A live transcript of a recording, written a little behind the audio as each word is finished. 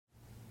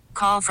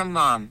Call from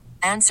mom.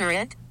 Answer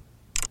it.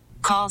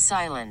 Call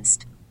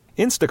silenced.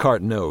 Instacart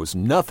knows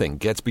nothing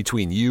gets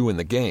between you and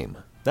the game.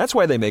 That's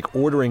why they make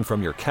ordering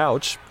from your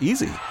couch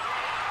easy.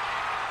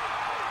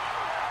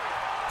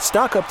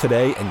 Stock up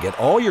today and get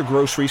all your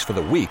groceries for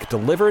the week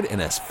delivered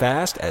in as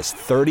fast as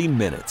 30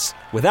 minutes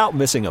without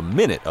missing a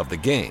minute of the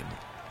game.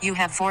 You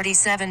have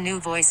 47 new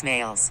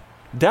voicemails.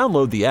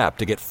 Download the app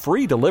to get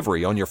free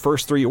delivery on your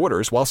first 3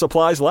 orders while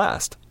supplies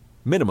last.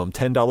 Minimum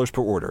 $10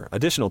 per order.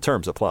 Additional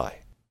terms apply.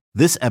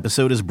 This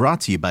episode is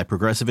brought to you by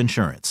Progressive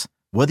Insurance.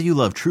 Whether you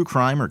love true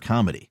crime or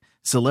comedy,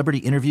 celebrity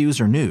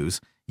interviews or news,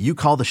 you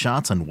call the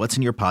shots on what's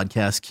in your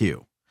podcast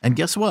queue. And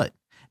guess what?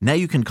 Now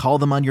you can call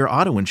them on your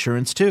auto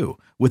insurance too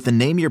with the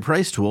Name Your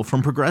Price tool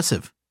from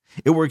Progressive.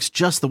 It works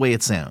just the way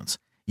it sounds.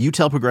 You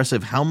tell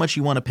Progressive how much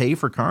you want to pay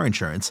for car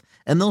insurance,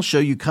 and they'll show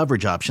you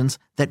coverage options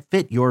that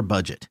fit your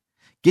budget.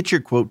 Get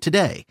your quote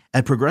today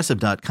at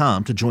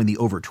Progressive.com to join the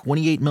over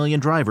 28 million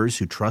drivers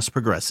who trust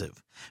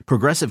Progressive.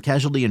 Progressive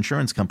Casualty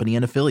Insurance Company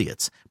and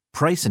Affiliates.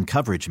 Price and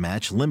coverage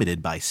match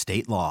limited by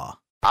state law.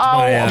 Oh,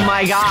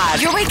 my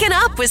God. You're waking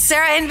up with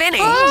Sarah and Vinnie.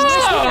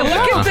 Oh,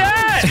 look at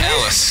that.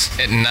 Alice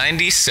at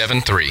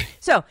 97.3.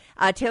 So,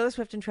 Taylor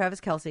Swift and Travis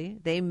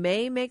Kelce, they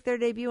may make their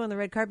debut on the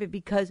red carpet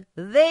because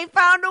they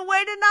found a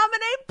way to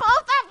nominate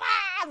both of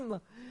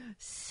them.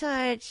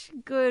 Such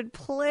good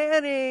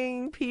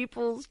planning,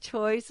 People's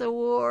Choice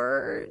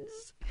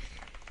Awards.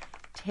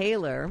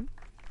 Taylor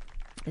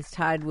is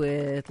tied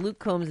with Luke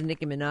Combs and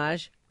Nicki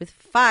Minaj with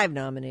 5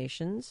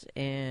 nominations.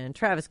 And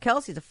Travis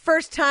Kelce is a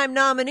first-time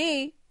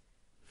nominee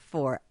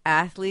for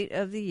Athlete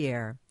of the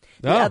Year.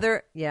 The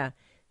other,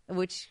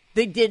 which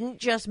they didn't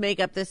just make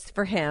up this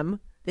for him.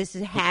 This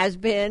has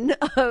been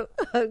a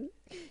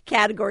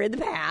category in the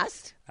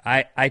past.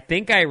 I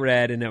think I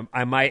read, and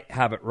I might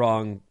have it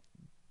wrong,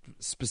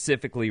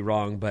 specifically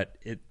wrong, but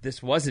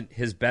this wasn't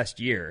his best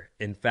year.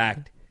 In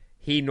fact,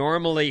 he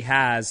normally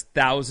has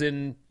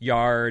 1,000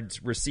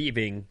 yards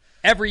receiving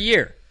every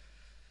year,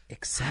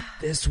 except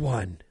this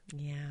one.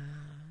 Yeah.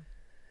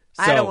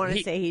 So I don't want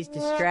to say he's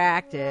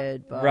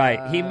distracted. But...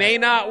 Right. He may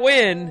not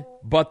win,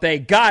 but they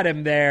got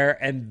him there,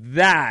 and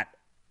that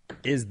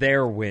is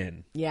their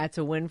win. Yeah, it's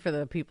a win for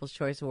the People's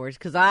Choice Awards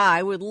because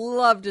I would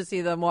love to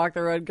see them walk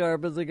the red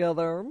carpet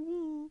together.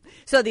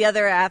 So the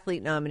other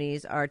athlete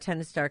nominees are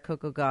tennis star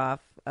Coco Gauff,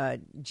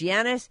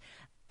 Giannis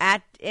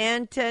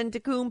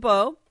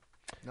Antetokounmpo.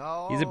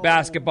 No. He's a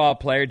basketball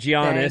player.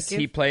 Giannis,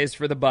 he plays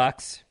for the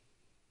Bucks.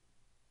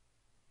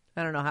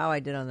 I don't know how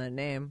I did on that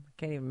name.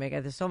 Can't even make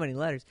it. There's so many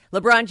letters.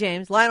 LeBron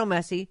James, Lionel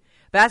Messi,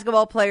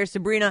 basketball player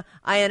Sabrina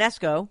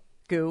Ionescu,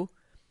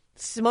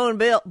 Simone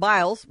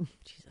Biles,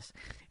 Jesus,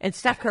 and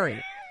Steph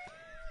Curry.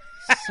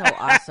 So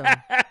awesome.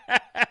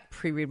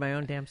 Pre-read my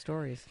own damn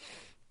stories.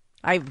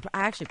 I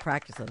actually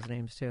practiced those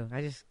names too.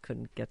 I just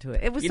couldn't get to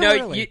it. It was so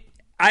early.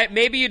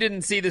 Maybe you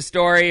didn't see the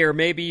story, or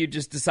maybe you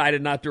just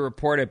decided not to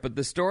report it. But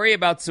the story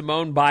about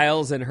Simone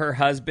Biles and her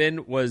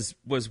husband was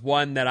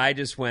one that I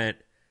just went,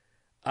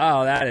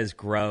 oh, that is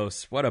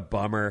gross. What a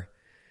bummer.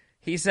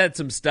 He said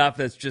some stuff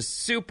that's just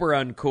super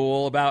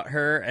uncool about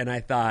her, and I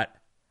thought,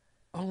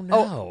 oh,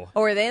 no.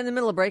 Oh, are they in the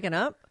middle of breaking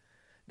up?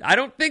 I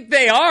don't think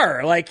they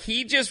are. Like,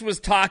 he just was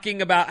talking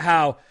about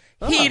how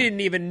he didn't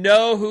even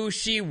know who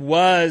she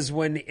was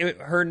when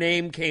her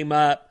name came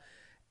up.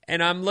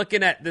 And I'm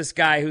looking at this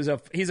guy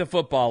he's a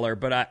footballer,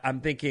 but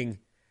I'm thinking,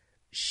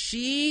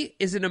 she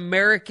is an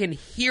American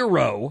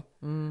hero,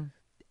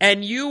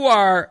 and you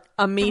are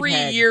 3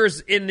 years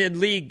in the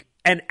league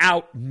and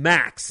out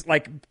max.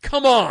 Like,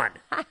 come on.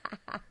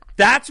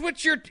 That's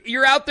what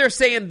you're out there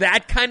saying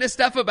that kind of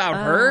stuff about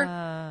her?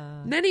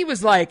 And then he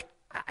was like,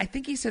 I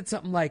think he said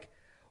something like,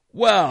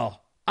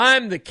 well,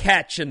 I'm the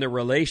catch in the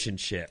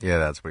relationship. Yeah,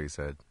 that's what he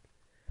said.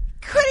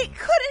 Couldn't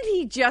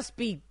he just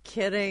be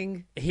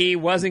kidding? He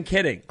wasn't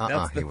kidding.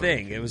 That's the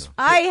thing. It was.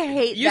 I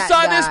hate you that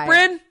saw guy. this,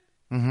 Bryn?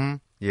 Mm-hmm.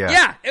 Yeah.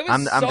 Yeah, it was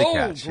I'm so the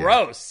catch,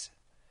 gross.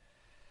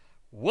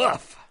 Yeah.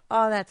 Woof.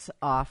 Oh, that's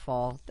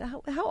awful.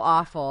 How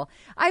awful.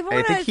 I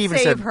want to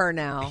save her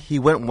now. He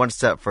went one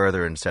step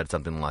further and said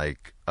something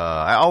like,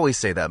 I always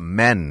say that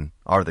men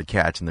are the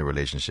catch in the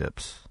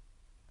relationships.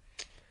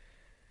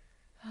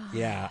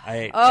 Yeah.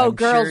 I'm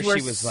girls, sure we're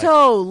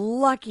so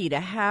lucky to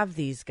have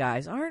these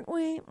guys, aren't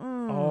we?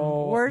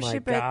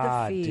 Worship my God,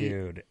 at the feet.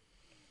 Dude.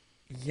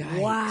 Yikes.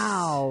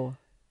 Wow.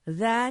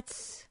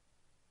 That's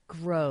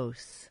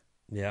gross.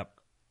 Yep.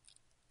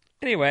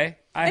 Anyway,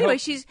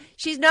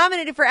 she's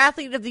nominated for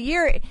Athlete of the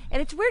Year,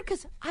 and it's weird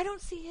because I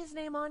don't see his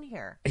name on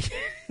here.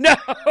 No,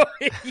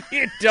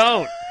 you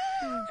don't.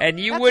 And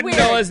you wouldn't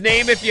know his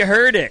name if you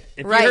heard it.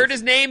 If you heard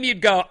his name,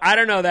 you'd go, I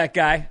don't know that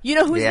guy. You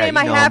know whose name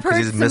I have heard?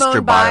 He's Simone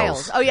Mr.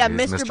 Biles. Oh, yeah,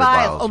 Mr.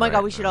 Biles. Oh, my right,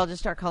 God, we should all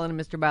just start calling him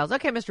Mr. Biles.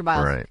 Okay, Mr.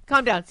 Biles. Right.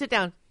 Calm down. Sit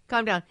down.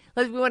 Calm down.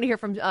 We want to hear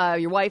from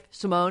your wife,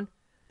 Simone,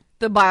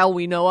 the Bile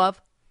we know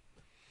of.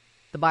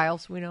 The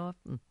Biles we know of.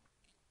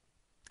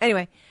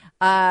 Anyway,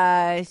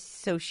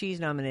 so she's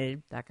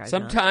nominated. That guy's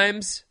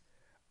Sometimes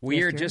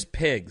we are just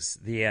pigs,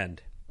 the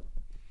end.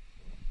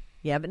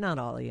 Yeah, but not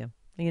all of you.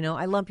 You know,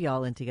 I lump you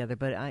all in together,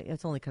 but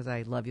it's only because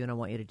I love you and I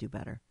want you to do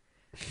better.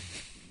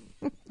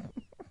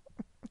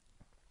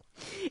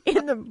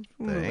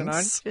 Moving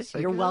on.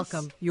 You're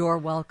welcome. You're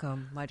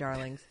welcome, my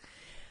darlings.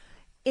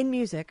 In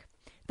music,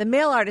 the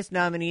male artist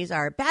nominees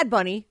are Bad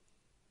Bunny,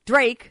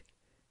 Drake,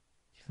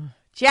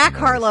 Jack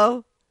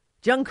Harlow,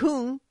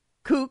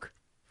 Jungkook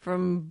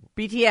from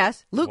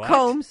BTS, Luke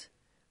Combs,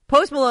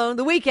 Post Malone,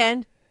 The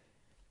Weeknd.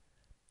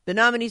 The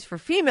nominees for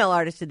Female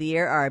Artist of the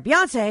Year are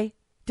Beyonce,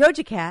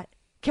 Doja Cat,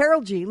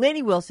 Karol G,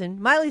 Lainey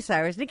Wilson, Miley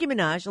Cyrus, Nicki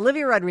Minaj,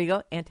 Olivia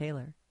Rodrigo, and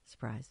Taylor.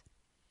 Surprise.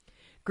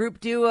 Group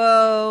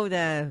duo,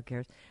 who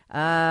cares?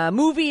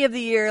 Movie of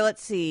the Year,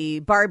 let's see.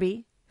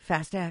 Barbie,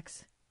 Fast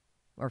X,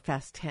 or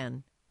Fast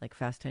 10, like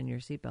Fast 10 Your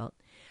Seatbelt.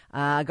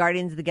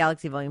 Guardians of the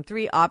Galaxy Volume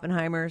 3,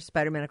 Oppenheimer,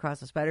 Spider-Man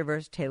Across the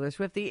Spider-Verse, Taylor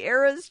Swift, The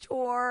Eras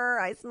Tour,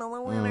 I Smell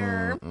a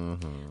Winner,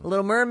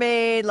 Little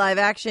Mermaid, live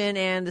action,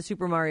 and the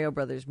Super Mario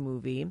Brothers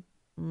movie.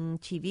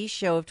 TV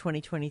show of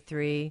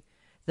 2023,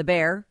 The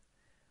Bear,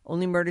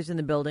 Only Murders in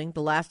the Building,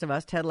 The Last of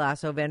Us, Ted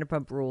Lasso,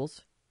 Vanderpump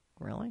Rules.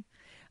 Really?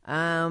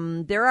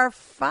 There are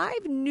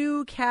 5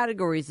 new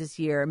categories this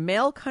year: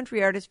 male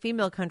country artist,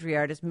 female country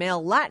artist,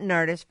 male Latin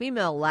artist,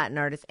 female Latin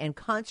artist, and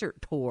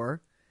concert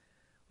tour,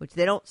 which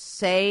they don't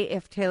say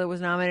if Taylor was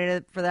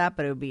nominated for that,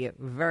 but it would be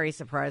very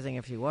surprising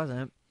if she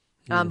wasn't.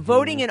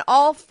 Voting in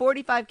all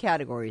 45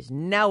 categories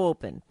now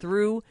open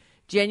through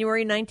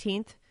January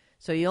 19th.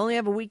 So you only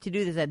have a week to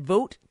do this at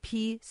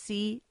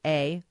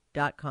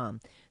votepca.com.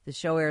 The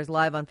show airs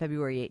live on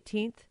February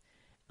 18th.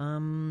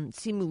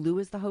 Simu Liu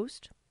is the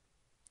host.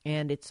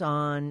 And it's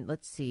on,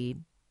 let's see,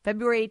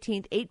 February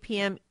 18th, 8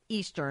 p.m.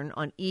 Eastern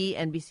on E,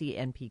 NBC,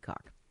 and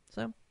Peacock.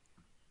 So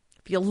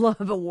if you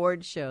love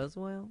award shows,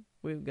 well,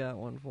 we've got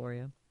one for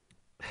you.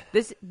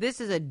 This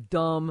is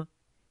dumb.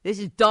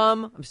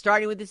 I'm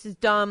starting with this is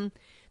dumb.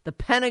 The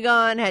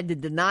Pentagon had to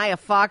deny a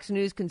Fox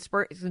News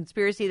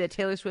conspiracy that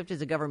Taylor Swift is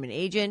a government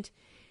agent.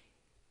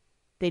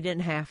 They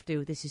didn't have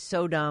to. This is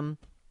so dumb.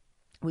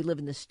 We live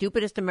in the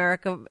stupidest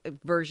America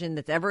version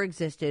that's ever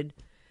existed.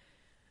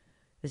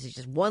 This is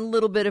just one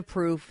little bit of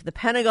proof. The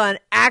Pentagon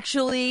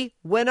actually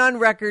went on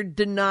record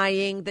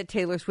denying that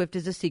Taylor Swift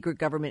is a secret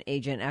government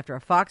agent after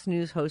a Fox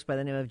News host by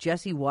the name of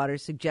Jesse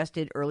Waters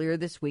suggested earlier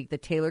this week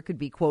that Taylor could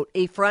be, quote,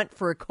 a front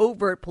for a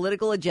covert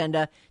political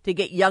agenda to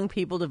get young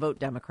people to vote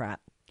Democrat.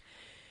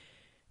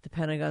 The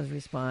Pentagon's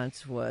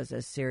response was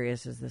as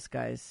serious as this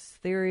guy's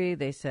theory.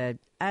 They said,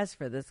 as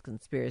for this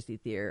conspiracy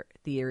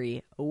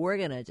theory, we're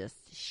going to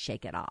just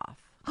shake it off.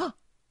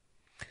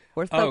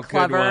 We're so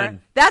clever. Good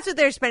one. That's what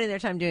they're spending their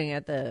time doing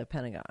at the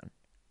Pentagon,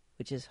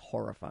 which is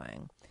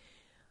horrifying.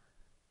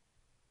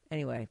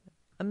 Anyway,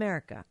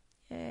 America.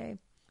 Yay.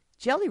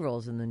 Jelly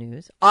Roll's in the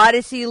news.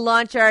 Odyssey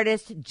launch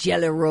artist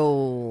Jelly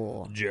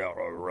Roll.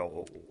 Jelly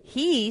Roll.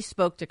 He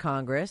spoke to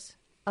Congress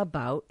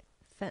about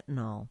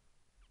fentanyl.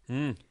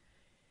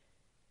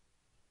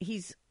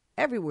 He's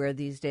everywhere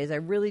these days. I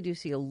really do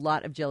see a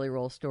lot of Jelly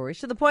Roll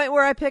stories to the point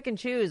where I pick and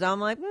choose. I'm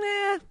like,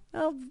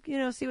 I'll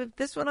see what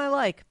this one I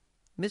like.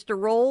 Mr.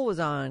 Roll was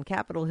on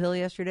Capitol Hill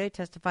yesterday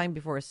testifying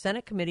before a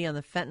Senate committee on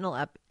the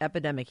fentanyl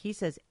epidemic. He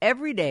says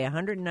every day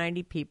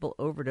 190 people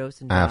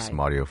overdose and die. I have some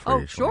audio for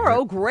you. Oh, sure.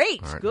 Oh,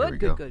 great. Right,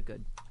 Good.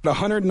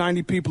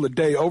 190 people a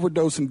day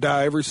overdose and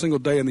die every single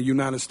day in the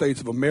United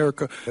States of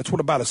America. That's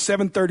what about a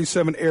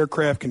 737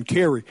 aircraft can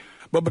carry.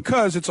 But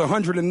because it's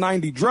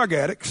 190 drug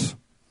addicts,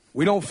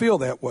 we don't feel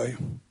that way.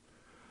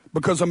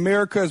 Because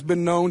America has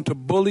been known to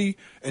bully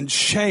and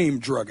shame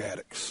drug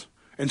addicts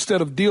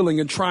instead of dealing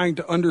and trying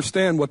to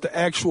understand what the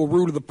actual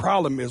root of the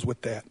problem is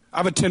with that.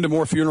 I've attended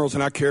more funerals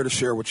than I care to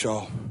share with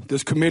y'all.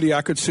 This committee,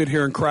 I could sit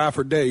here and cry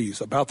for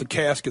days about the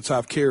caskets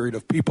I've carried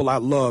of people I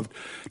loved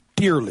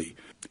dearly.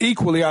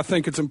 Equally, I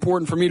think it's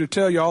important for me to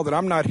tell y'all that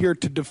I'm not here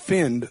to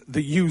defend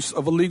the use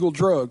of illegal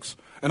drugs.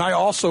 And I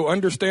also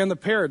understand the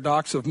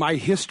paradox of my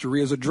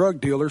history as a drug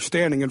dealer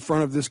standing in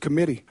front of this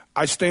committee.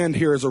 I stand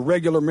here as a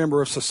regular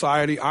member of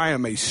society. I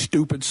am a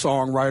stupid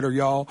songwriter,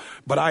 y'all,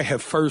 but I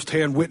have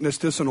firsthand witnessed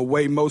this in a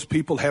way most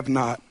people have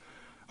not.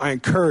 I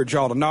encourage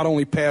y'all to not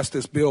only pass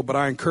this bill, but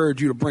I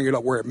encourage you to bring it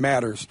up where it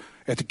matters,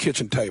 at the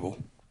kitchen table.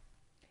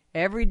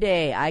 Every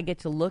day I get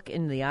to look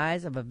in the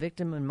eyes of a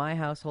victim in my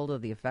household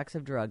of the effects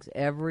of drugs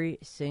every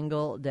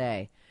single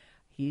day.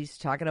 He's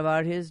talking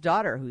about his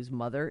daughter, whose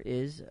mother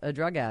is a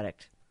drug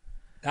addict.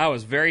 That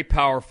was very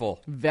powerful.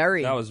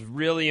 Very. That was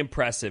really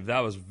impressive. That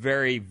was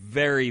very,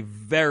 very,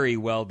 very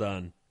well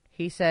done.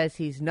 He says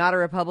he's not a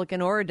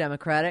Republican or a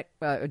Democrat.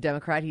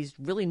 He's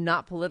really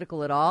not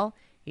political at all.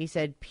 He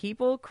said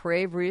people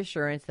crave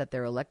reassurance that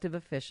their elected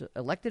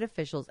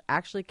officials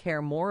actually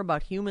care more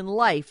about human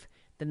life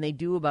than they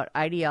do about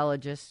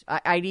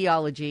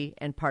ideology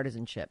and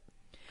partisanship.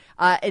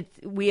 I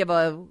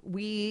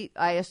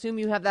assume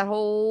you have that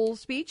whole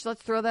speech.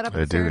 Let's throw that up on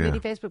the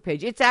Serendipity Facebook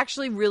page. It's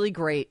actually really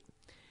great.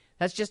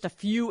 That's just a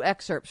few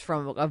excerpts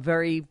from a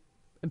very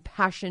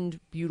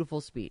impassioned,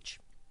 beautiful speech.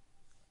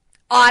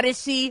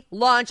 Odyssey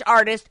launch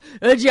artist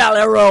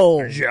Jelly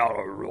Roll.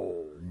 Jelly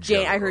Roll.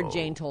 Jane, I heard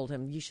Jane told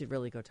him, you should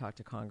really go talk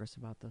to Congress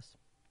about this.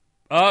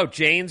 Oh,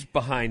 Jane's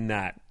behind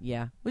that.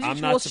 Yeah. I'm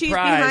not surprised. She's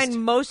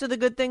behind most of the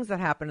good things that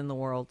happen in the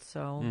world.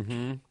 So,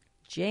 Mm-hmm.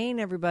 Jane,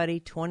 everybody,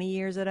 20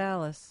 years at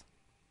Alice.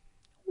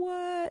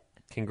 What?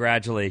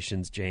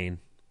 Congratulations, Jane.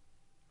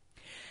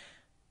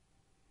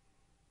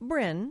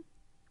 Bryn,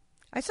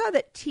 I saw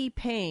that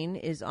T-Pain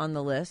is on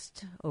the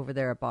list over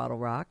there at Bottle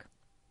Rock.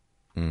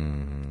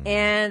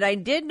 And I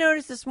did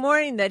notice this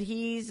morning that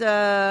he's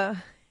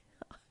done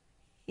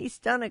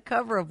a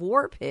cover of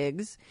War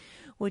Pigs,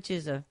 which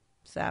is a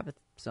Sabbath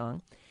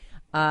song.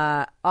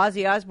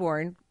 Ozzy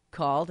Osbourne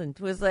called and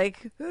was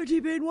like, "Hey,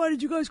 T-Pain, why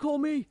did you guys call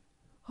me?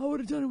 I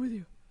would have done it with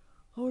you.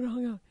 I would have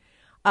hung out."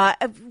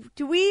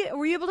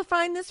 Were you able to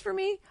find this for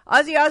me?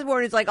 Ozzy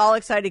Osbourne is like all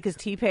excited because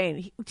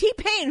T-Pain,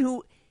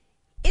 who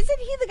isn't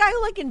he the guy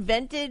who like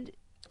invented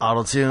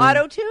Auto-tune?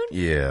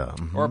 Yeah.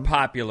 Mm-hmm. Or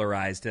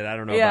popularized it. I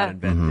don't know about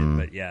invented,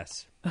 but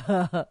yes.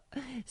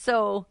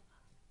 So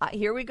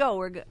here we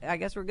go. I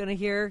guess we're going to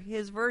hear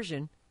his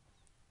version.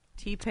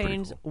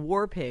 T-Pain's cool.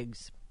 War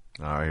Pigs.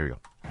 All right, here we go.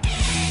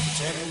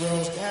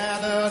 Generals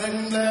gathered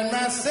and bled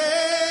myself,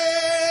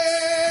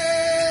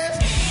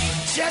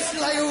 just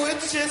like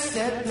witches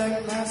set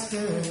like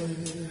masters.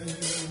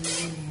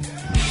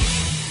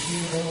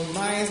 Evil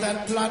minds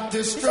that plot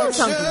destruction. This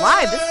sounds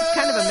live. This is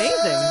kind of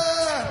amazing.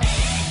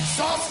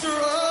 Sorcerer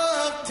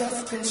of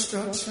death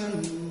construction.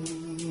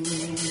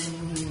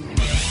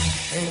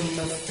 In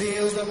the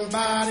field of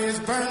bodies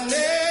burning,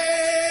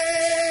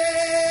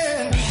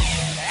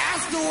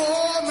 as the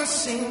war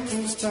machine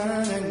keeps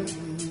turning.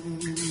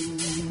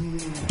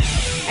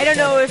 I don't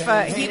know if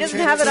he doesn't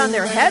have it on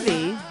there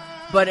heavy,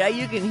 but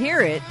you can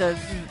hear it, the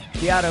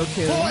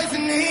auto-tune.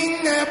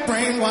 Poisoning their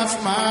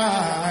brainwashed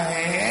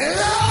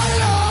minds.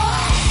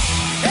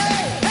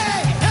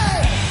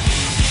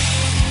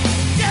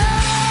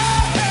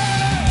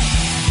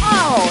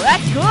 Oh,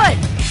 that's good.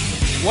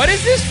 What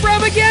is this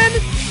from again?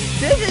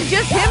 This is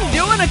just him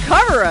doing a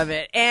cover of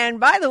it. And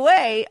by the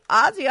way,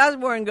 Ozzy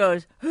Osbourne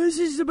goes, "This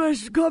is the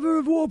best cover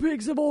of War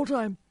Pigs of all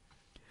time."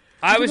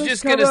 I was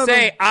just going to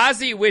say,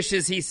 Ozzy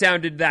wishes he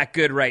sounded that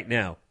good right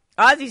now.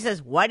 Ozzy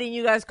says, "Why didn't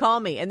you guys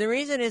call me?" And the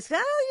reason is,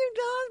 well,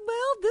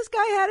 this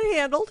guy had it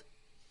handled.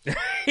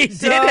 He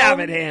did have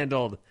it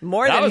handled.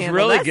 More than handled. That was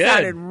really good. That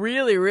sounded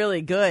really,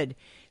 really good.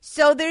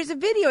 So there's a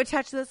video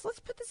attached to this. Let's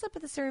put this up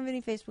at the Sarah and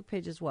Vinnie Facebook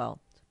page as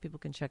well, so people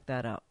can check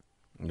that out.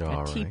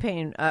 All right.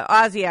 T-Pain,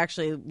 Ozzy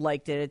actually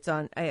liked it. It's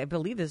on. I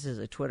believe this is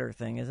a Twitter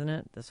thing, isn't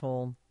it? This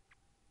whole,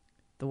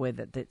 the way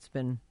that it's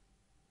been.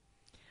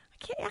 I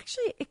can't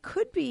actually. It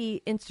could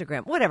be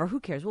Instagram. Whatever. Who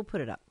cares? We'll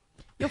put it up.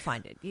 You'll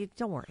find it.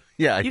 Don't worry.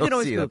 Yeah, you can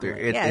always see Google it.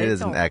 it. It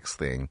is an X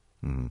thing.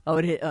 Mm. Oh,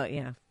 it is.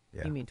 Yeah.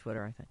 You mean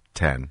Twitter? I think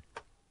 10.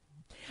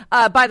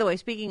 By the way,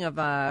 speaking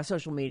of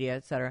social media,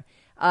 etc.,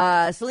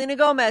 Selena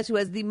Gomez, who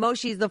has the most,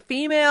 she's the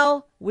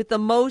female with the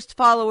most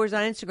followers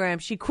on Instagram.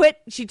 She quit.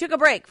 She took a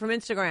break from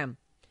Instagram.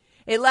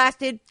 It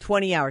lasted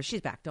 20 hours.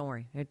 She's back. Don't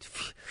worry.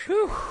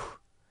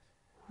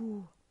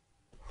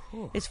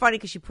 It's funny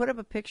because she put up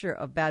a picture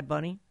of Bad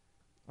Bunny,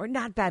 or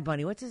not Bad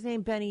Bunny. What's his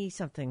name? Benny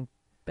something.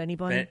 Benny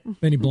Bunny.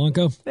 Benny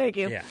Blanco. Thank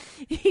you. Yeah.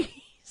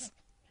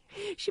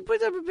 She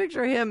puts up a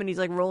picture of him, and he's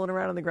like rolling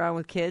around on the ground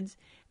with kids,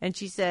 and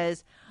she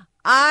says,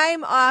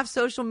 "I'm off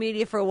social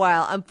media for a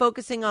while. I'm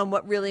focusing on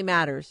what really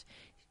matters."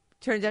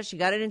 Turns out she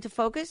got it into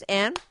focus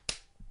and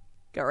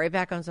got right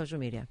back on social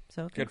media.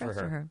 So good for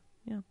her. To her.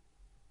 Yeah,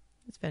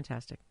 it's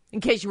fantastic. In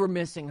case you were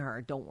missing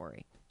her, don't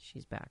worry,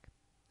 she's back.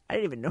 I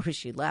didn't even notice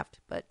she left,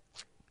 but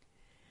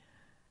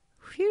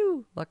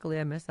phew! Luckily,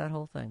 I missed that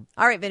whole thing.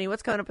 All right, Vinny,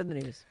 what's coming up in the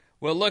news?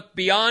 We'll look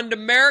beyond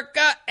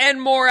America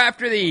and more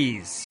after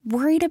these.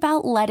 Worried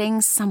about letting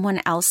someone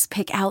else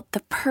pick out the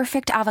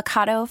perfect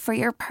avocado for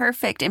your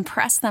perfect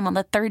impress them on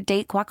the third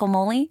date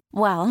guacamole?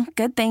 Well,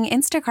 good thing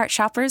Instacart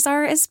shoppers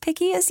are as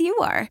picky as you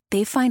are.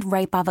 They find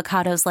ripe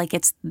avocados like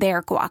it's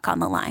their guac on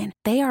the line.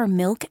 They are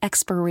milk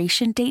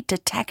expiration date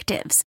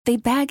detectives. They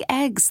bag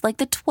eggs like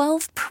the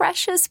 12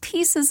 precious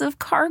pieces of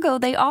cargo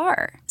they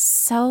are.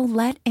 So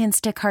let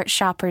Instacart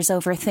shoppers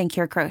overthink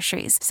your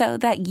groceries so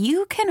that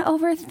you can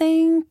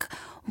overthink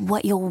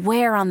what you'll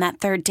wear on that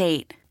third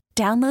date.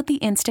 Download the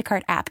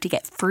Instacart app to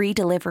get free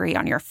delivery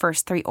on your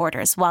first 3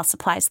 orders while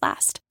supplies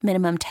last.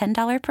 Minimum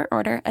 $10 per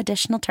order.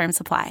 Additional terms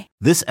apply.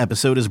 This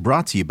episode is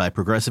brought to you by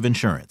Progressive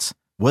Insurance.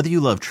 Whether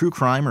you love true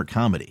crime or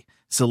comedy,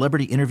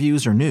 celebrity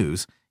interviews or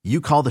news,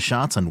 you call the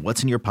shots on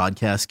what's in your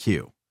podcast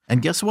queue.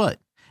 And guess what?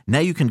 Now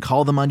you can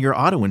call them on your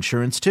auto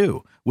insurance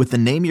too with the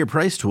Name Your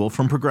Price tool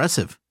from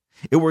Progressive.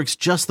 It works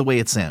just the way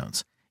it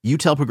sounds. You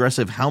tell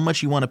Progressive how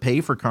much you want to pay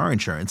for car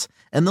insurance,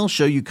 and they'll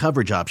show you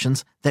coverage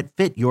options that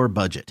fit your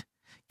budget.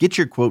 Get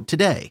your quote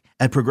today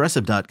at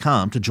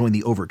Progressive.com to join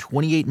the over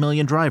 28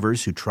 million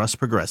drivers who trust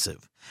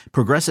Progressive.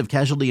 Progressive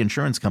Casualty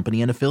Insurance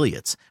Company and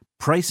Affiliates.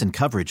 Price and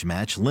coverage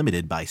match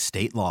limited by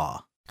state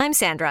law. I'm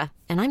Sandra,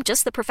 and I'm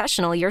just the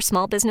professional your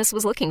small business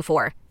was looking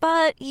for.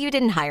 But you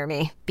didn't hire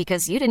me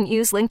because you didn't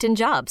use LinkedIn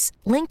Jobs.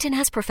 LinkedIn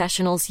has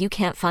professionals you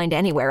can't find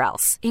anywhere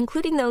else,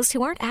 including those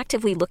who aren't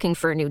actively looking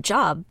for a new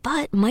job,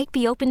 but might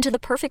be open to the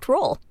perfect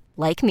role,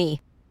 like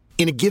me.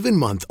 In a given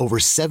month, over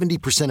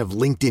 70% of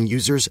LinkedIn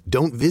users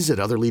don't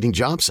visit other leading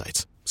job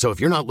sites. So if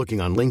you're not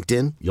looking on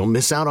LinkedIn, you'll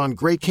miss out on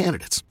great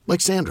candidates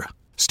like Sandra.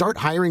 Start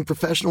hiring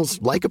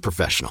professionals like a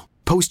professional.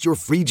 Post your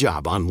free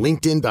job on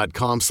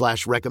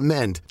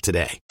linkedin.com/recommend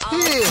today.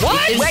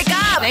 What? Wake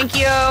up! Thank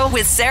you.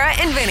 With Sarah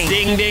and Vinnie.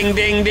 Ding, ding,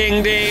 ding,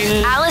 ding,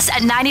 ding. Alice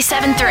at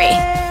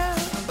 97.3.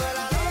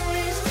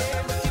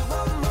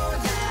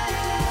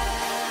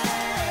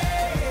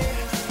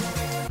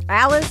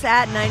 Alice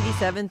at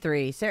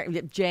 97.3.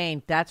 Sarah,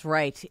 Jane, that's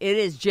right. It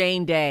is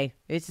Jane Day.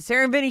 It's the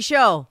Sarah and Vinnie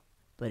show,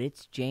 but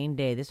it's Jane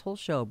Day. This whole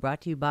show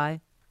brought to you by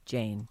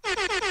Jane.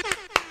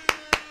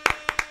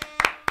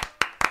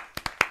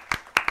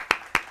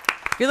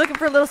 If you're looking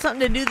for a little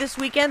something to do this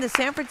weekend, the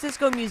San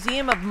Francisco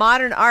Museum of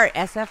Modern Art,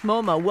 SF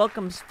MoMA,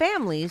 welcomes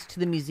families to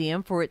the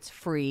museum for its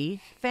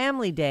free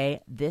Family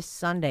Day this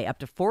Sunday. Up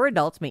to 4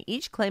 adults may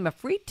each claim a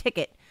free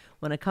ticket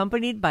when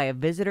accompanied by a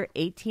visitor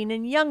 18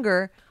 and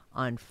younger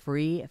on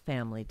Free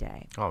Family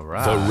Day. All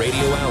right. The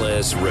Radio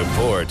Alice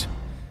Report.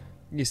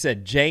 You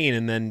said Jane,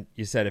 and then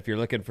you said if you're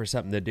looking for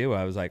something to do.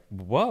 I was like,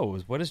 whoa,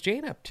 what is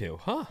Jane up to?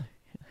 Huh?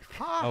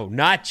 Oh,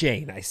 not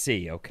Jane. I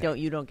see. Okay.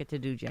 You don't get to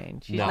do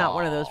Jane. She's not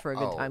one of those for a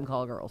good time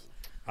call girls.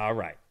 All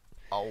right.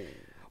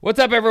 What's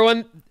up,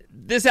 everyone?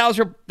 This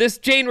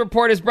Jane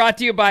Report is brought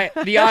to you by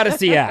the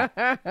Odyssey app.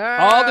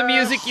 All the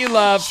music you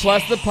love,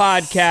 plus the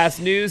podcast,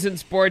 news, and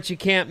sports you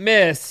can't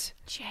miss,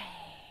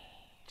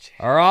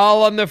 are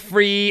all on the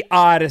free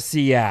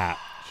Odyssey app.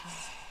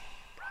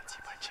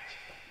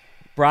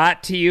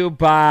 Brought to you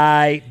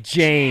by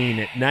Jane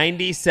at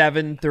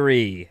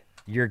 97.3.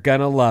 You're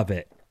gonna love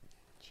it.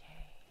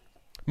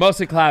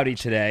 Mostly cloudy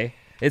today.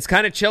 It's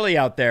kind of chilly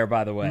out there,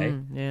 by the way.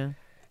 Yeah.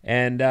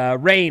 And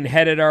rain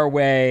headed our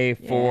way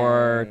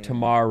for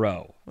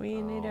tomorrow. We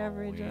need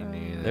every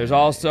day. There's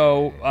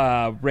also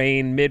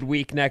rain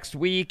midweek next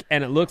week,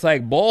 and it looks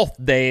like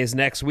both days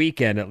next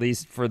weekend, at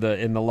least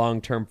in the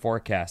long-term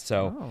forecast.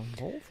 So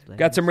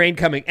got some rain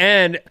coming.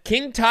 And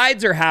king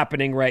tides are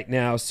happening right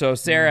now. So,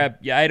 Sarah,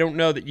 I don't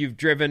know that you've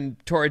driven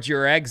towards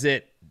your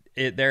exit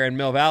there in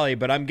Mill Valley,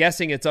 but I'm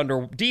guessing it's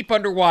deep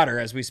underwater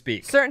as we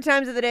speak. Certain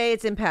times of the day,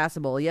 it's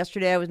impassable.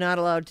 Yesterday, I was not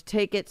allowed to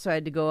take it, so I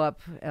had to go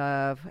up.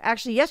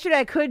 Actually, yesterday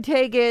I could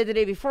take it. The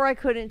day before, I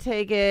couldn't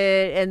take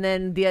it. And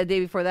then the day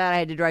before that, I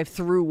had to drive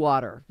through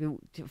water,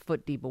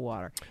 foot deep of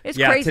water. It's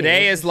crazy. Yeah,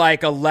 today is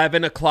like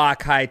 11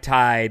 o'clock high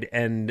tide,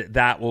 and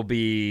that will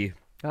be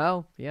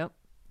the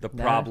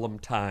problem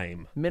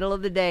time. Middle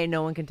of the day,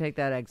 no one can take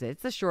that exit.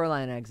 It's the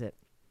shoreline exit.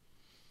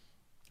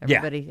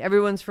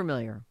 Everyone's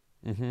familiar.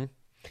 Mm-hmm.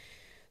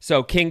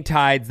 So king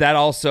tides, that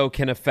also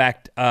can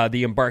affect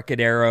the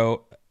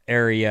Embarcadero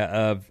area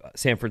of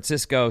San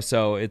Francisco.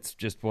 So it's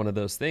just one of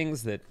those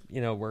things that,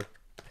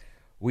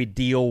 we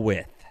deal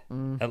with.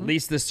 Mm-hmm. At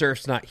least the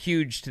surf's not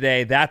huge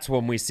today. That's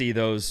when we see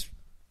those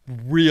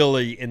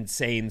really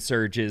insane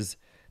surges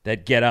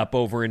that get up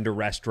over into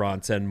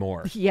restaurants and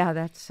more. Yeah,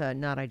 that's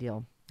not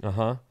ideal.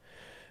 Uh-huh.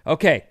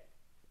 Okay.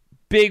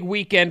 Big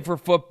weekend for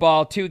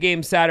football. 2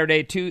 games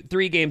Saturday,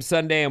 3 games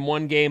Sunday, and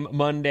 1 game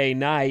Monday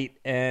night.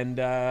 And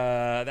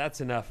that's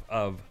enough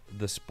of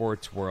the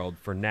sports world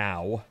for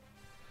now.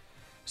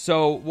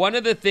 So one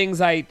of the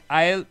things I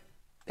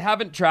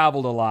haven't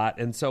traveled a lot.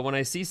 And so when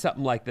I see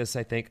something like this,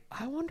 I think,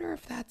 I wonder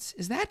if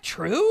is that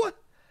true?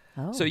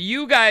 Oh. So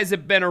you guys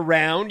have been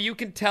around. You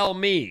can tell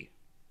me.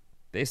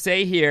 They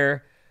say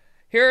here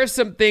are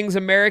some things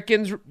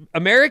Americans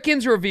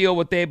reveal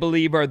what they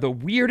believe are the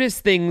weirdest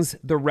things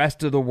the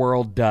rest of the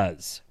world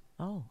does.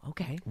 Oh,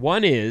 okay.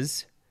 One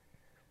is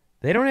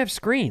they don't have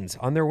screens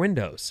on their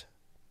windows.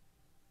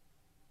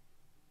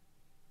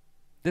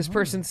 This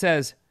person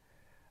says,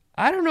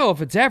 I don't know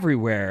if it's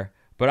everywhere,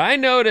 but I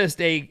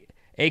noticed a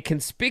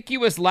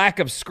conspicuous lack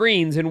of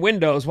screens in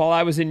windows while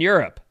I was in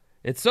Europe.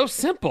 It's so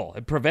simple.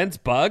 It prevents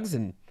bugs,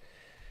 and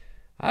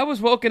I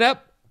was woken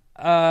up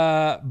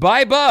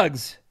by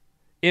bugs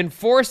in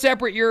 4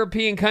 separate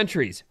European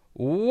countries.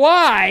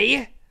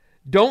 Why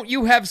don't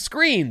you have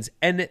screens?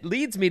 And it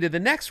leads me to the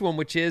next one,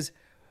 which is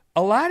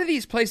a lot of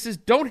these places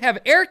don't have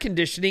air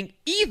conditioning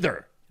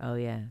either. Oh,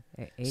 yeah.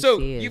 So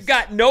you've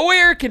got no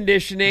air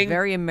conditioning.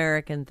 Very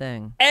American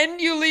thing. And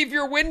you leave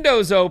your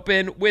windows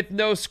open with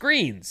no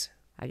screens.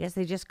 I guess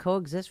they just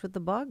coexist with the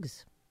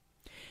bugs.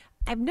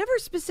 I've never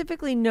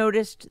specifically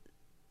noticed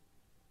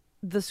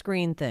the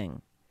screen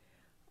thing.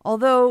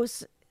 Although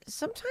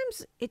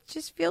sometimes it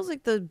just feels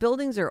like the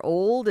buildings are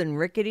old and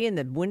rickety and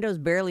the windows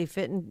barely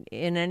fit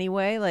in any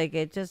way. Like,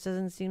 it just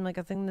doesn't seem like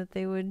a thing that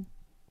they would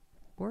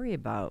worry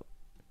about.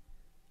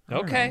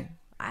 Okay.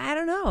 I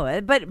don't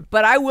know.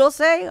 But I will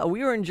say,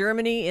 we were in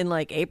Germany in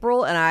like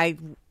April,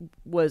 and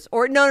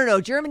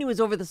Germany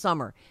was over the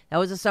summer. That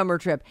was a summer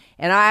trip,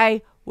 and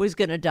I was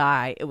going to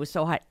die. It was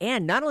so hot.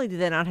 And not only do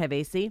they not have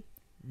AC,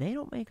 they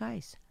don't make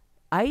ice.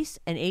 Ice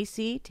and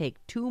AC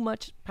take too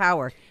much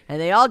power,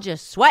 and they all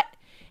just sweat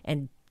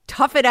and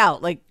tough it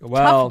out like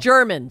tough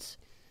Germans.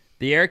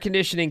 The air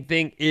conditioning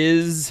thing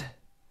is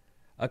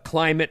a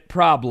climate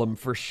problem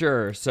for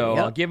sure, so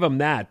I'll give them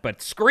that.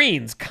 But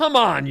screens, come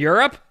on,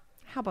 Europe.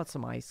 How about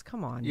some ice?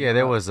 Come on. Yeah,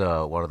 there was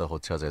one of the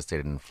hotels I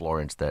stayed in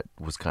Florence that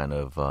was kind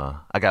of,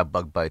 I got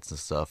bug bites and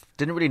stuff.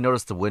 Didn't really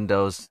notice the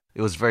windows.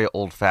 It was very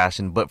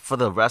old-fashioned, but for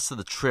the rest of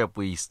the trip,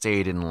 we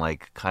stayed in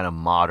like kind of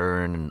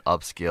modern and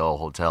upscale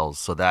hotels,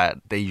 so that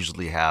they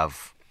usually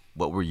have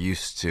what we're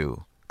used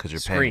to because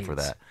you're paying for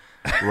that.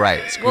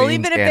 Right. Well,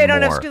 even if they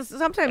don't more. have, because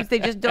sometimes they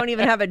just don't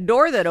even have a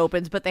door that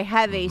opens, but they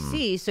have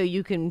AC, so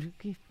you can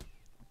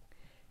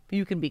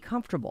be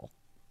comfortable.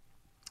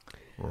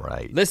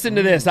 Right. Listen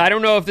to this. I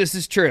don't know if this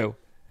is true.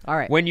 All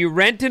right. When you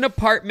rent an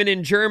apartment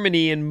in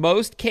Germany, in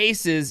most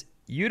cases,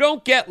 you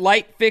don't get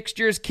light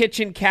fixtures,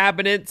 kitchen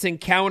cabinets, and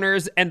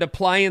counters and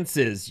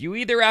appliances. You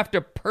either have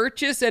to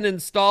purchase and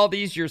install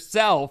these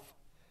yourself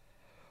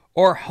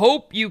or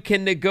hope you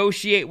can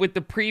negotiate with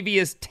the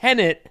previous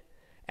tenant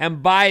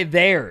and buy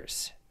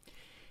theirs.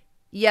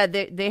 Yeah,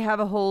 they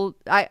have a whole...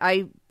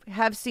 I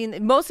have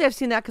seen... Mostly I've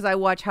seen that because I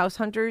watch House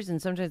Hunters,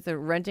 and sometimes they're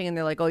renting, and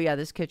they're like, oh, yeah,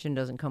 this kitchen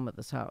doesn't come with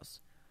this house.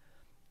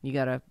 You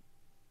got to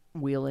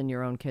wheel in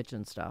your own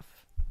kitchen stuff.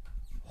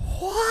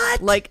 What?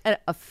 Like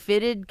a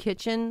fitted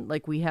kitchen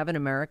like we have in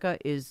America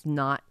is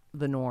not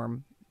the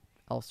norm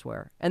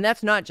elsewhere. And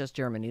that's not just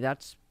Germany.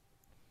 That's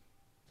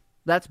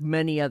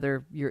many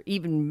other...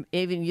 Even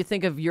you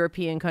think of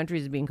European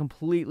countries as being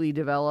completely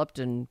developed,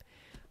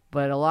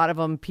 but a lot of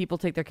them, people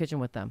take their kitchen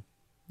with them.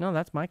 No,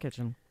 that's my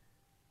kitchen.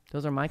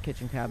 Those are my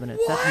kitchen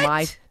cabinets.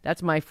 What?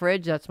 That's my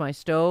fridge. That's my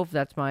stove.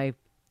 That's my...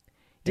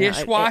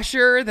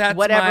 Dishwasher, that's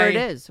whatever it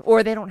is.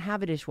 Or they don't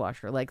have a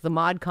dishwasher. Like the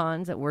mod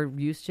cons that we're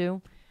used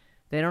to,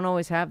 they don't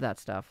always have that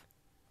stuff.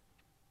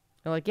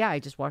 They're like, yeah, I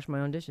just wash my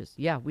own dishes.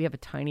 Yeah, we have a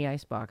tiny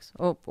ice box.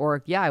 Oh,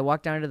 or yeah, I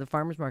walk down to the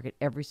farmer's market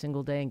every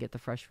single day and get the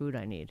fresh food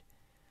I need.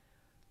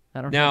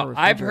 I don't have a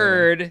I've refrigerator.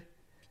 heard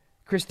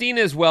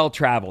Christina is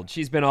well-traveled.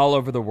 She's been all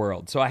over the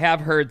world. So I have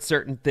heard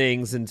certain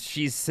things, and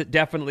she's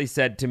definitely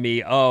said to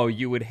me, oh,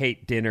 you would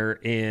hate dinner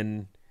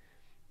in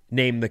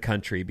name the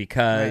country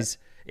because...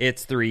 Right.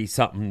 It's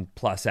 3-something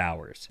plus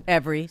hours.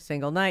 Every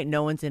single night.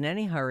 No one's in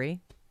any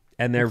hurry.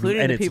 And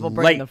including the people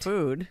bringing the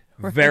food.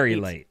 Right? Very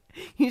late.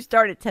 You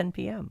start at 10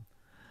 p.m.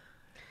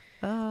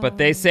 But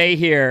they say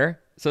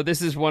here, so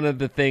this is one of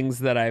the things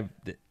that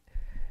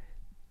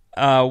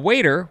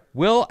waiter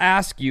will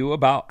ask you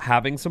about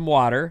having some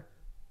water.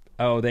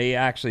 Oh, they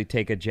actually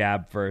take a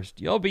jab first.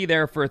 You'll be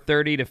there for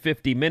 30 to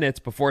 50 minutes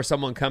before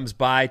someone comes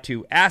by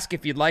to ask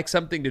if you'd like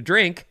something to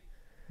drink.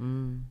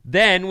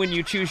 Then when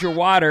you choose your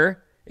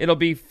water... It'll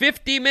be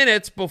 50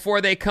 minutes before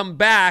they come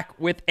back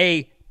with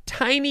a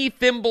tiny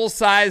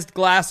thimble-sized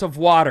glass of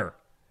water,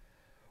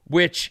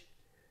 which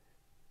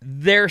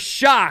they're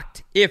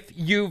shocked if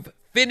you've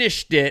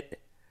finished it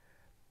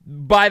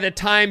by the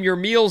time your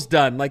meal's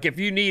done. Like, if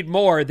you need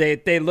more,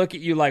 they look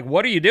at you like,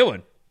 what are you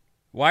doing?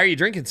 Why are you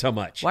drinking so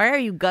much? Why are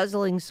you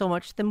guzzling so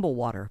much thimble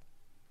water?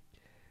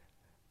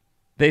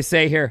 They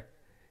say here,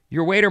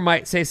 your waiter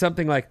might say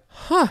something like,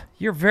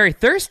 you're very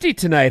thirsty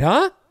tonight,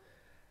 huh?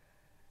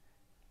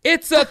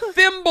 It's a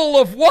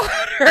thimble of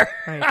water.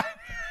 Right.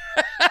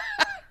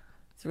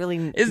 It's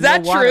really is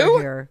that water true?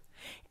 Here.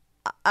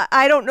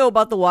 I don't know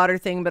about the water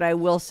thing, but I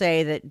will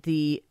say that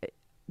the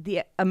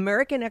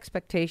American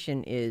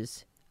expectation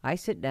is I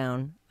sit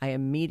down, I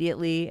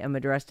immediately am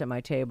addressed at my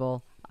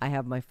table. I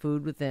have my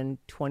food within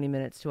 20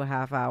 minutes to a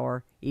half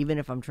hour, even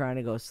if I'm trying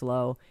to go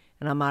slow,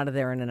 and I'm out of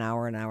there in an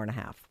hour and a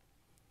half.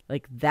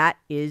 Like that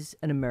is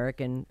an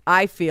American.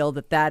 I feel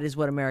that is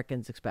what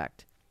Americans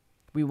expect.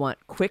 We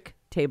want quick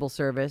table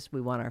service.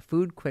 We want our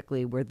food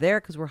quickly. We're there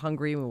because we're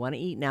hungry. We want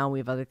to eat now. We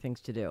have other things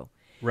to do.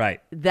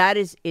 Right.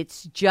 It's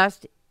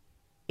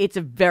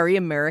a very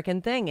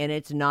American thing, and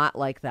it's not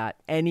like that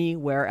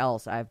anywhere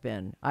else I've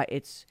been.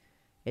 It's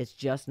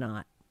just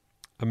not.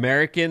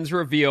 Americans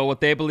reveal what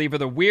they believe are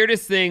the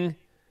weirdest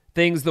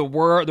things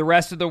the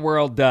rest of the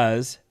world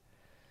does.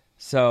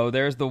 So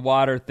there's the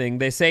water thing.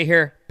 They say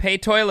here, pay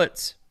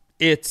toilets.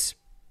 It's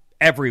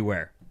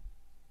everywhere.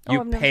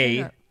 You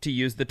pay to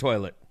use the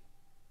toilet.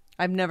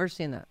 I've never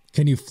seen that.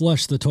 Can you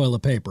flush the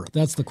toilet paper?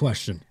 That's the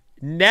question.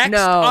 Next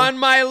on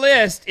my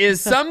list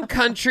is some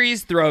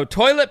countries throw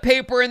toilet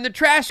paper in the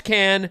trash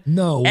can.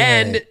 No way.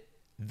 And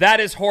that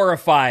is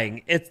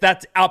horrifying.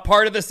 That's a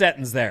part of the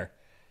sentence there.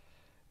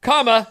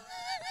 Comma,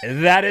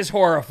 that is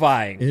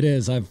horrifying. It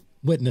is. I've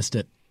witnessed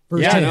it.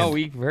 Yeah, no,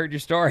 we've heard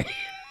your story.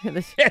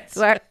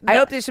 I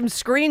hope there's some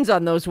screens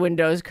on those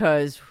windows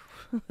because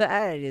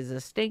that is a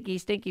stinky,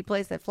 stinky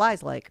place that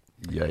flies like.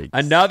 Yikes.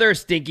 Another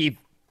stinky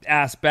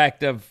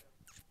aspect of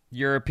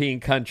European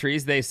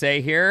countries, they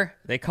say here,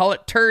 they call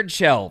it turd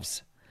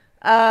shelves.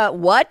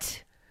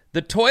 What?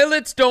 The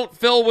toilets don't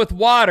fill with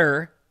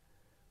water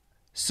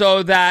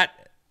so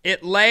that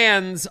it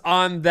lands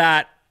on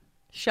that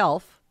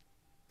shelf.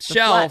 The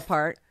flat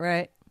part,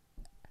 right.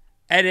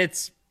 And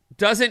it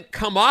doesn't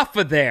come off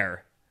of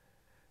there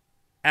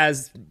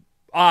as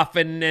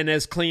often and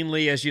as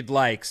cleanly as you'd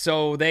like.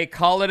 So they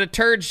call it a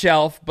turd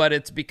shelf, but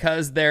it's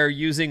because they're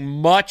using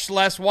much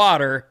less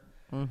water.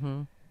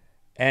 Mm-hmm.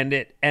 And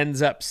it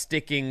ends up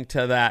sticking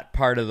to that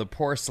part of the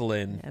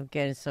porcelain. I'm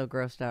getting so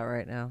grossed out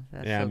right now.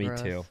 That's yeah, so me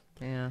gross. too.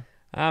 Yeah.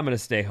 I'm going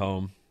to stay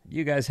home.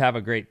 You guys have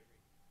a great...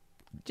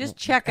 Just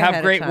check have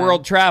ahead great of time.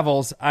 world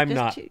travels. I'm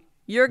Just not.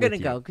 You're going to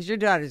go because your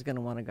daughter's going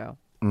to want to go.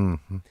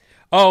 Mm-hmm.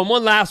 Oh, and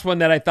one last one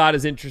that I thought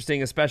is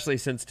interesting, especially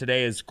since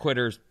today is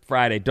Quitters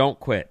Friday. Don't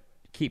quit.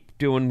 Keep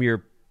doing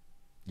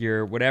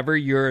your whatever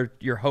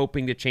you're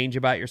hoping to change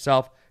about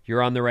yourself.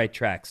 You're on the right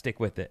track. Stick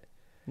with it.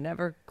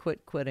 Never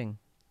quit quitting.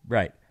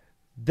 Right.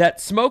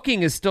 That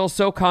smoking is still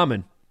so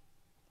common.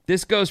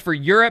 This goes for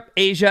Europe,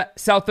 Asia,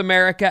 South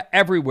America,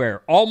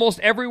 everywhere. Almost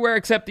everywhere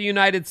except the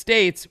United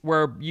States,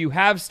 where you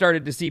have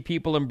started to see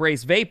people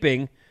embrace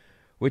vaping,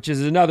 which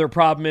is another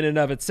problem in and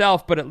of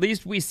itself, but at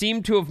least we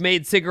seem to have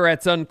made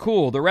cigarettes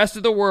uncool. The rest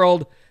of the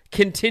world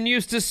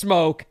continues to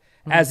smoke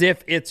as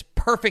if it's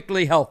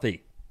perfectly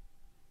healthy.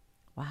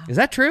 Wow. Is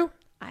that true?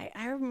 I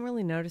haven't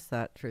really noticed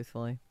that,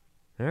 truthfully.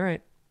 All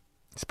right.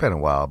 It's been a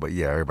while, but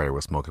yeah, everybody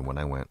was smoking when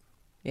I went.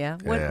 Yeah?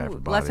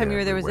 Everybody, Last time you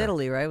were there was everywhere.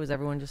 Italy, right? Was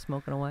everyone just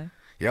smoking away?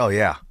 Oh,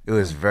 yeah. It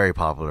was very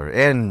popular.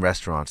 And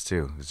restaurants,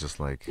 too. It's just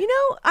like... You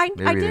know, I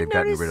maybe did they've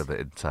gotten notice rid of the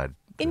inside.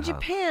 in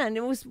Japan,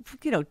 it was,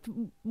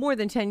 more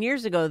than 10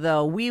 years ago,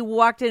 though. We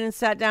walked in and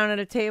sat down at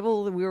a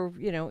table. We were,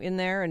 in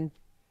there, and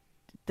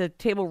the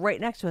table right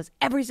next to us,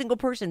 every single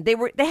person, they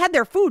had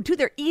their food, too.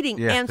 They're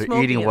eating and they're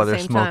smoking eating at while the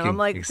they're same smoking. time. I'm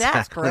like, Exactly.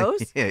 that's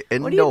gross. Yeah, what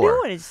are you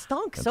indoor. doing? It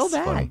stunk so That's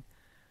bad. funny.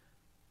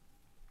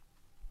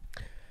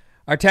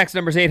 Our text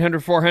number is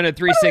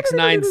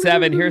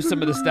 800-400-3697. Here's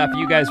some of the stuff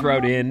you guys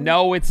wrote in.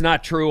 No, it's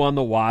not true on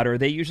the water.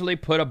 They usually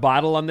put a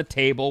bottle on the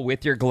table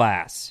with your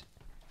glass.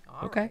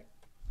 Okay.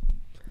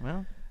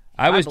 Well,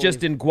 I was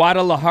just in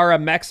Guadalajara,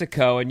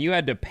 Mexico, and you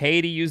had to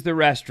pay to use the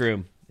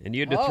restroom. And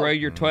you had to throw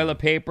your toilet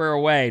paper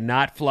away,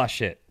 not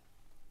flush it.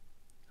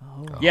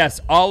 Oh. Yes,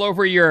 all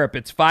over Europe,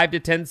 it's 5 to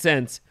 10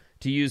 cents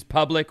to use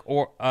public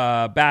or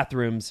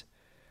bathrooms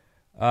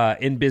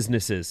in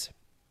businesses.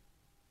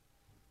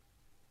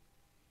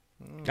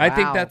 I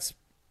think that's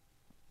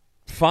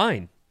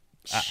fine.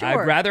 Sure.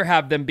 I'd rather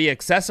have them be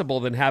accessible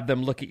than have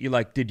them look at you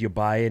like, did you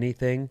buy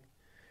anything?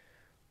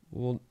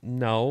 Well,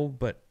 no,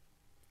 but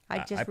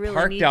I really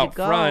parked need out to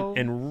go. front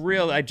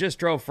and I just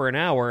drove for an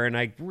hour and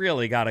I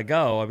really got to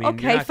go. I mean,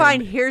 okay,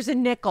 fine. Here's a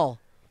nickel.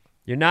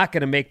 You're not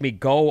going to make me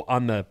go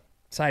on the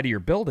side of your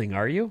building,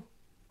 are you?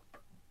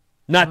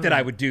 Not that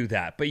I would do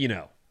that, but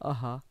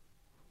Uh-huh.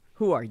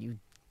 Who are you,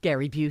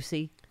 Gary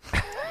Busey?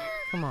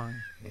 Come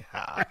on.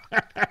 Yeah.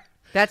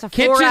 That's a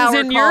 4-hour Kitchens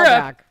in callback.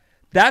 Europe.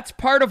 That's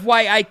part of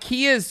why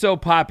IKEA is so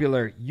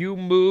popular. You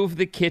move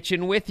the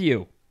kitchen with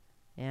you.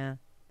 Yeah.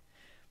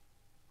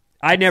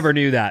 I never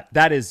knew that.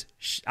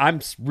 I'm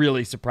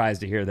really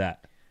surprised to hear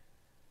that.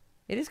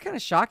 It is kind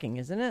of shocking,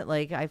 isn't it?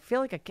 Like I feel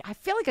like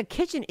a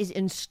kitchen is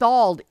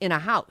installed in a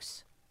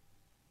house.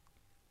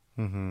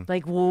 Mm-hmm.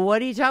 Like, well,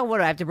 what are you talking? What,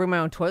 do I have to bring my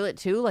own toilet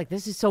too? Like,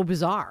 this is so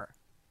bizarre.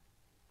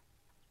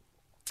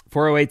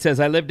 408 says,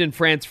 I lived in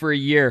France for a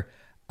year.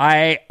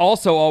 I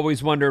also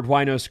always wondered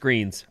why no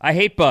screens. I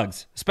hate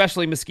bugs,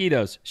 especially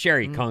mosquitoes.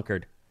 Sherry,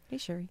 Concord. Hey,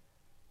 Sherry.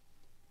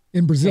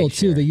 In Brazil,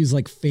 too, they use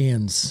like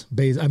fans.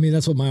 I mean,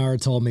 that's what my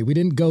aunt told me. We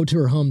didn't go to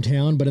her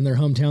hometown, but in their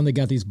hometown, they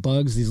got these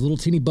bugs, these little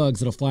teeny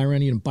bugs that'll fly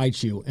around you and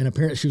bite you. And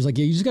apparently, she was like,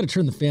 yeah, you just got to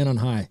turn the fan on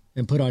high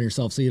and put it on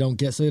yourself so they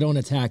don't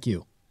attack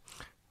you.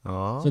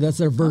 Oh. So that's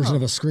their version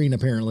of a screen,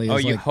 apparently. Oh,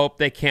 It's you like, hope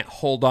they can't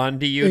hold on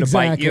to you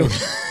exactly. to bite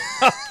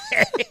you?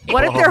 Okay.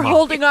 What if they're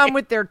holding on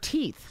with their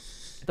teeth?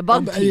 The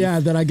bug teeth. Yeah,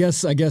 then I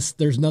guess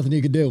there's nothing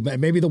you could do.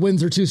 Maybe the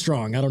winds are too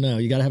strong. I don't know.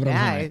 You got to have it on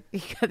high.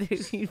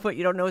 What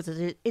you don't know is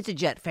it's a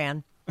jet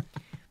fan.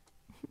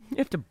 You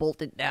have to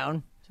bolt it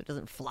down so it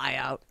doesn't fly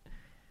out.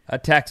 A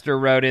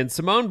texter wrote in,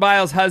 Simone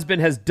Biles'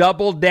 husband has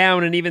doubled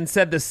down and even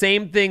said the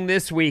same thing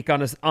this week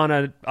on a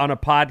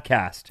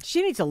podcast.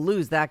 She needs to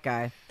lose that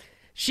guy.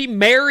 She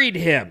married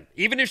him.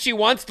 Even if she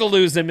wants to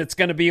lose him, it's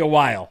going to be a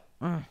while.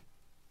 I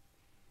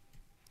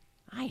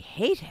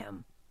hate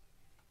him.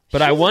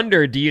 But I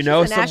wonder, do you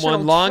know a national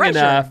someone long treasure.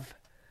 enough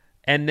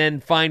and then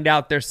find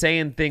out they're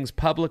saying things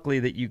publicly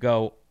that you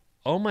go,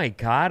 oh my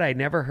God, I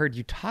never heard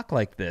you talk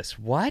like this.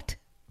 What?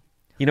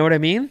 You know what I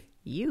mean?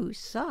 You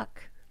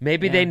suck.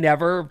 Maybe they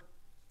never,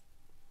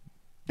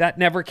 that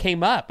never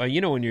came up.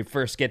 When you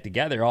first get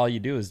together, all you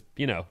do is,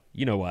 you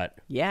know what?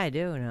 Yeah, I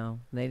do know.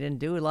 They didn't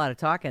do a lot of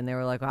talking. They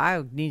were like, well,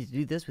 I need to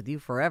do this with you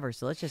forever,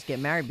 so let's just get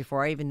married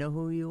before I even know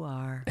who you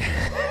are.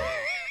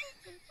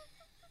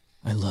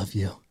 I love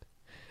you.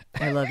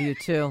 I love you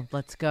too.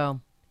 Let's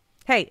go.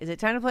 Hey, is it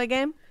time to play a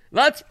game?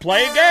 Let's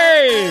play a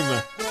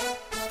game.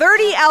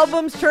 30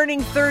 albums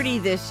turning 30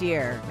 this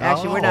year.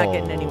 Actually, we're not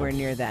getting anywhere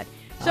near that.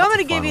 So I'm going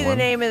to give you the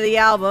name of the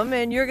album,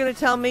 and you're going to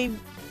tell me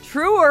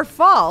true or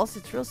false.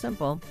 It's real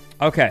simple.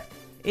 Okay.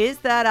 Is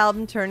that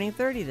album turning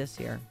 30 this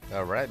year?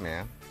 All right,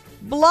 man.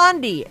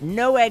 Blondie,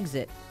 No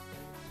Exit.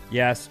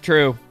 Yes,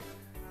 true.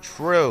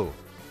 True.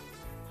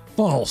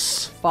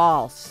 False.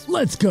 False.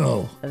 Let's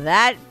go.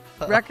 That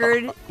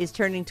record is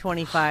turning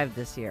 25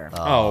 this year.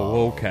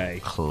 Oh, okay.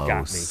 Close.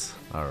 Got me.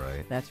 All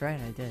right. That's right,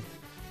 I did.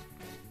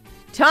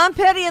 Tom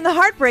Petty and the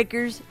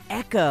Heartbreakers,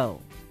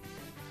 Echo,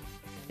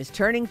 is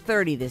turning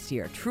 30 this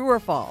year. True or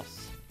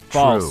false?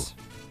 False.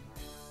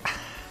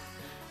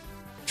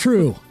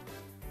 True.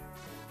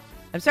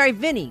 I'm sorry,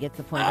 Vinnie gets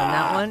the point on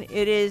that one.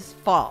 It is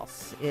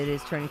false. It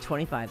is turning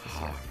 25 this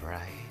year. All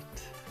right.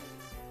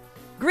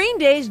 Green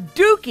Day's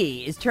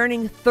Dookie is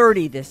turning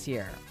 30 this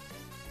year.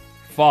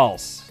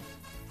 False.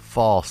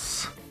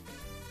 False.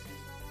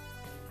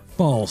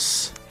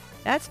 False.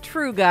 That's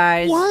true,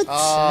 guys. What?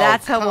 Oh,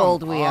 That's how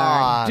old we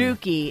are. on.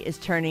 Dookie is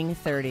turning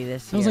 30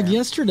 this That year. was like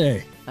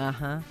yesterday.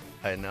 Uh-huh.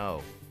 I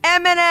know.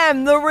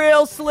 Eminem, the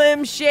real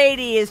Slim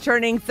Shady, is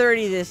turning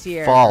 30 this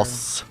year.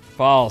 False.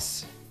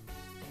 False.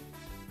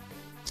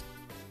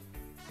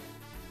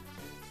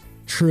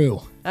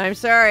 True. I'm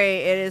sorry,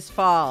 it is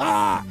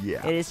false.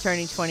 Yes. It is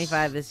turning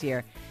 25 this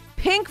year.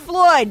 Pink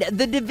Floyd,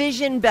 the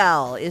Division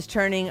Bell, is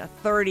turning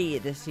 30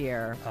 this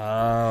year.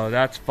 Oh,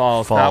 that's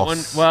false.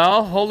 False. That one.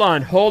 Well, hold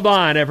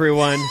on,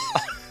 everyone.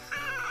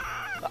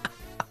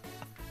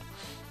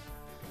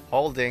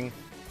 Holding.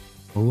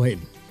 We're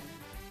waiting.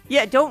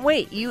 Yeah, don't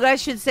wait. You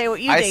guys should say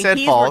what you I think. said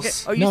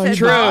false. Oh, you No, said he's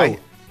True. false.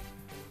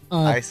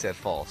 I said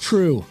false.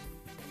 True.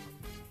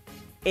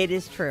 It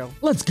is true.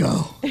 Let's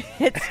go.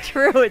 It's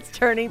true. It's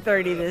turning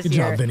 30 this Good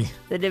year. job, Vinny.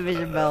 The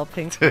Division Bell,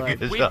 Pink Floyd.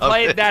 Good We job.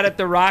 played that at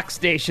the rock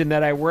station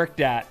that I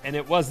worked at, and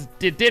it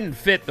didn't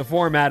fit the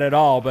format at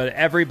all, but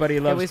everybody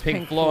loves was Pink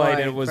Pink Floyd, and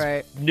it Floyd, was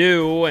right.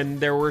 new, and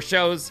there were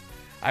shows.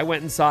 I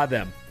went and saw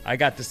them. I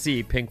got to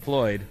see Pink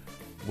Floyd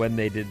when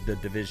they did the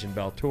Division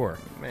Bell tour.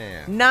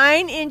 Man.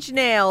 9 Inch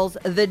Nails,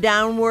 the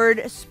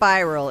Downward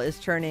Spiral, is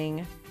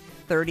turning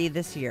 30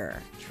 this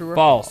year. True or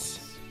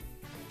False.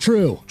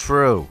 True.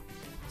 True.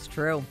 It's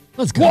true.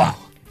 Let's go.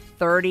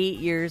 30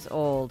 years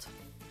old.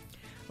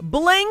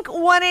 Blink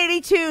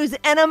 182's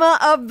Enema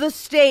of the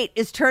State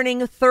is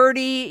turning 30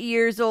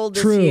 years old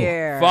this True.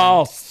 year.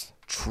 False.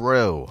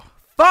 True.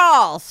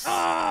 False.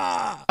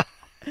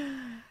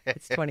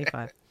 It's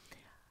 25.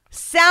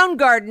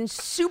 Soundgarden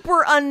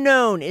Super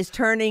Unknown is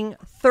turning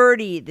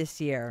 30 this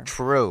year.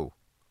 True.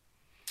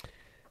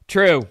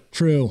 True.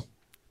 True.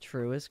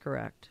 True is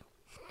correct.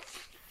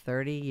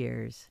 30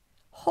 years.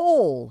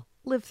 Hole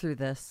lived through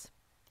this.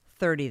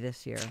 30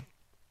 this year.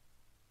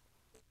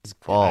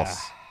 False.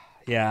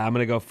 Yeah, I'm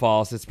going to go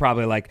false. It's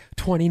probably like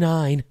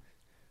 29.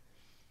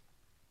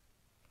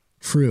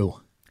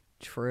 True.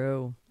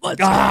 True. Let's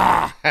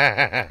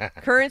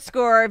Current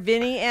score,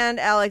 Vinny and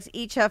Alex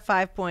each have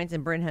 5 points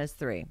and Bryn has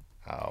 3.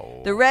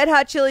 Oh. The Red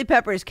Hot Chili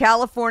Peppers,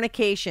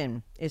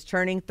 Californication, is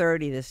turning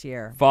 30 this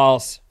year.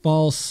 False.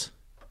 False.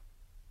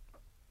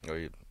 Oh,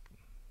 you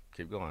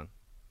keep going.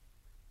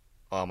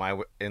 Oh, am I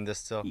in this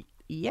still?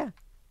 Yeah.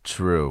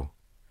 True.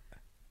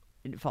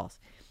 False.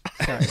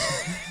 Sorry.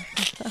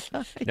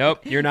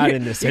 Nope, you're not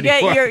in this Yeah,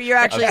 anymore. you're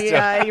actually,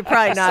 you're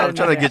probably not I'm in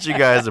trying to this. get you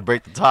guys to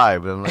break the tie,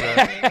 but I'm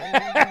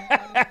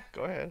like,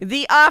 go ahead.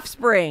 The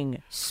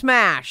Offspring,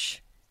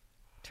 Smash,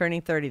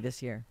 turning 30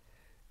 this year.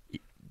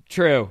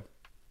 True.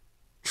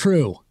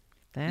 True.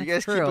 That's You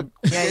guys keep true.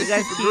 it- Yeah, you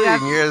guys keep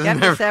agreeing. You guys have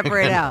to never-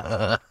 separate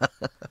out.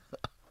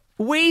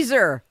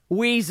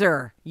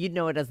 Weezer. You'd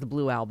know it as the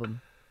Blue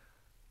Album.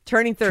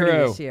 Turning 30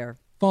 True. this year.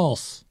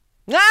 False.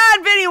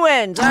 And Vinny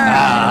wins. All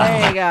right,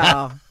 there you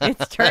go.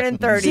 It's turning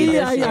 30 See,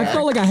 this year. I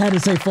felt like I had to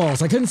say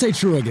false. I couldn't say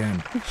true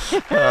again. You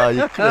could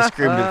have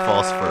screamed it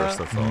false first.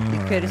 That's all. You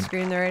could have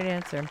screamed the right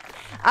answer.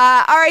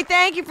 All right,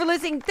 thank you for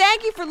listening.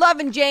 Thank you for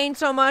loving Jane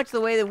so much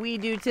the way that we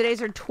do. Today's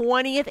her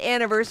 20th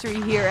anniversary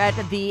here at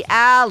the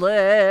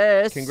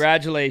Alice.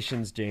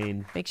 Congratulations,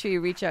 Jane. Make sure you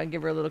reach out and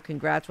give her a little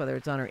congrats, whether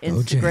it's on her Jane.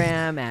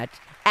 Instagram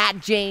at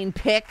Jane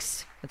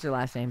Picks. That's her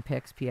last name,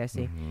 Picks,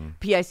 P-I-C,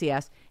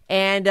 P-I-C-S.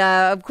 And,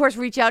 of course,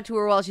 reach out to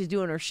her while she's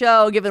doing her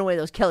show, giving away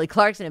those Kelly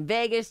Clarkson and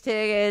Vegas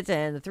tickets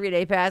and the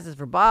 3-day passes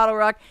for Bottle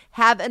Rock.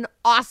 Have an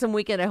awesome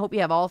weekend. I hope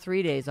you have all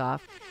 3 days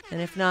off. And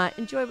if not,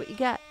 enjoy what you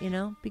got, you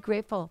know. Be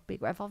grateful. Be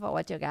grateful for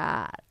what you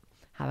got.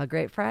 Have a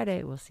great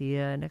Friday. We'll see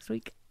you next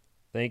week.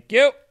 Thank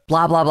you.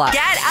 Blah, blah, blah.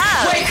 Get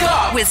up. Wake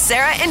up. With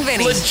Sarah and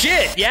Vinny.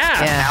 Legit,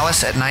 yeah.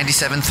 Alice at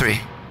 97.3.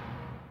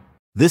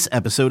 This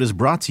episode is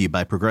brought to you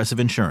by Progressive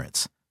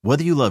Insurance.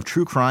 Whether you love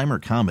true crime or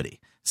comedy,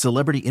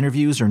 celebrity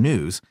interviews or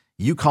news,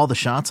 you call the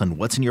shots on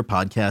what's in your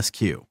podcast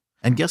queue.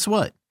 And guess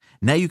what?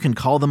 Now you can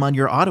call them on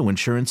your auto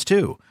insurance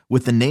too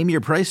with the Name Your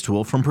Price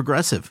tool from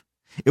Progressive.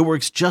 It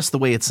works just the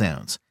way it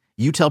sounds.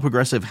 You tell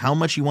Progressive how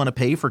much you want to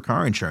pay for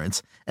car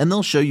insurance, and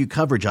they'll show you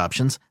coverage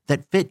options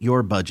that fit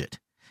your budget.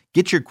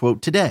 Get your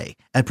quote today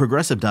at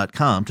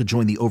Progressive.com to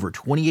join the over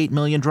 28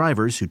 million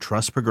drivers who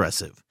trust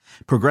Progressive.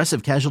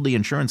 Progressive Casualty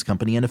Insurance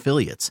Company and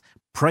Affiliates.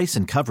 Price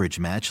and coverage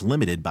match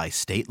limited by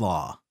state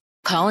law.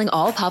 Calling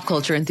all pop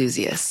culture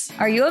enthusiasts.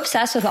 Are you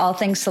obsessed with all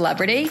things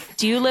celebrity?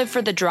 Do you live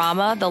for the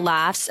drama, the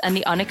laughs, and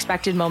the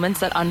unexpected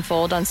moments that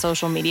unfold on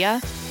social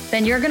media?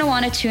 Then you're going to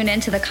want to tune in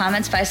to the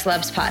Comments by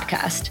Celebs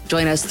podcast.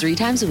 Join us 3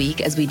 times a week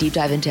as we deep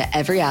dive into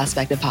every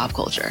aspect of pop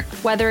culture.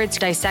 Whether it's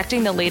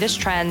dissecting the latest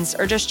trends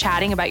or just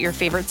chatting about your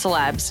favorite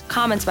celebs,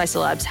 Comments by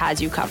Celebs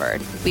has you covered.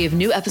 We have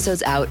new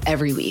episodes out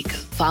every week.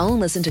 Follow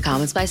and listen to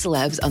Comments by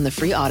Celebs on the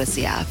free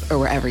Odyssey app or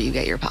wherever you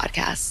get your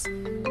podcasts.